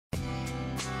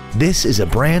This is a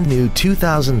brand new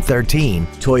 2013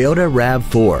 Toyota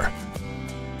RAV4.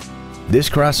 This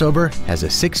crossover has a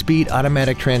 6-speed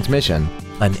automatic transmission,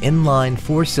 an inline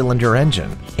 4-cylinder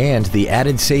engine, and the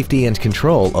added safety and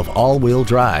control of all-wheel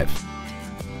drive.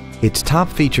 Its top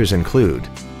features include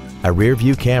a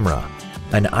rear-view camera,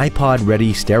 an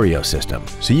iPod-ready stereo system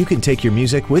so you can take your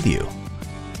music with you,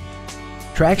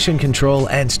 traction control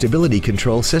and stability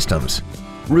control systems,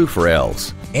 roof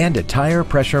rails, and a tire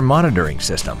pressure monitoring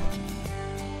system.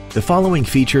 The following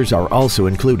features are also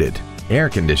included: air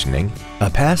conditioning, a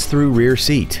pass-through rear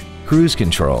seat, cruise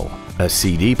control, a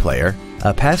CD player,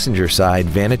 a passenger side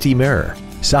vanity mirror,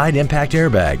 side impact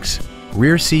airbags,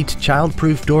 rear seat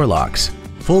child-proof door locks,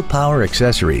 full power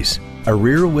accessories, a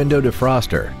rear window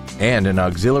defroster, and an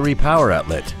auxiliary power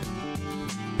outlet.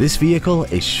 This vehicle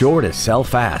is sure to sell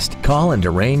fast. Call and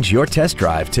arrange your test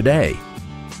drive today.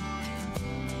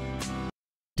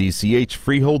 DCH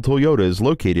Freehold Toyota is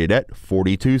located at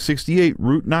 4268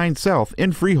 Route 9 South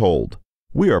in Freehold.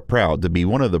 We are proud to be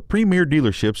one of the premier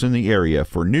dealerships in the area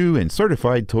for new and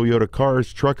certified Toyota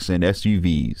cars, trucks, and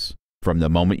SUVs. From the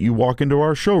moment you walk into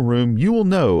our showroom, you will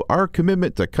know our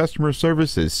commitment to customer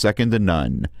service is second to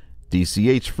none.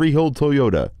 DCH Freehold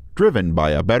Toyota, driven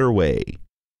by a better way.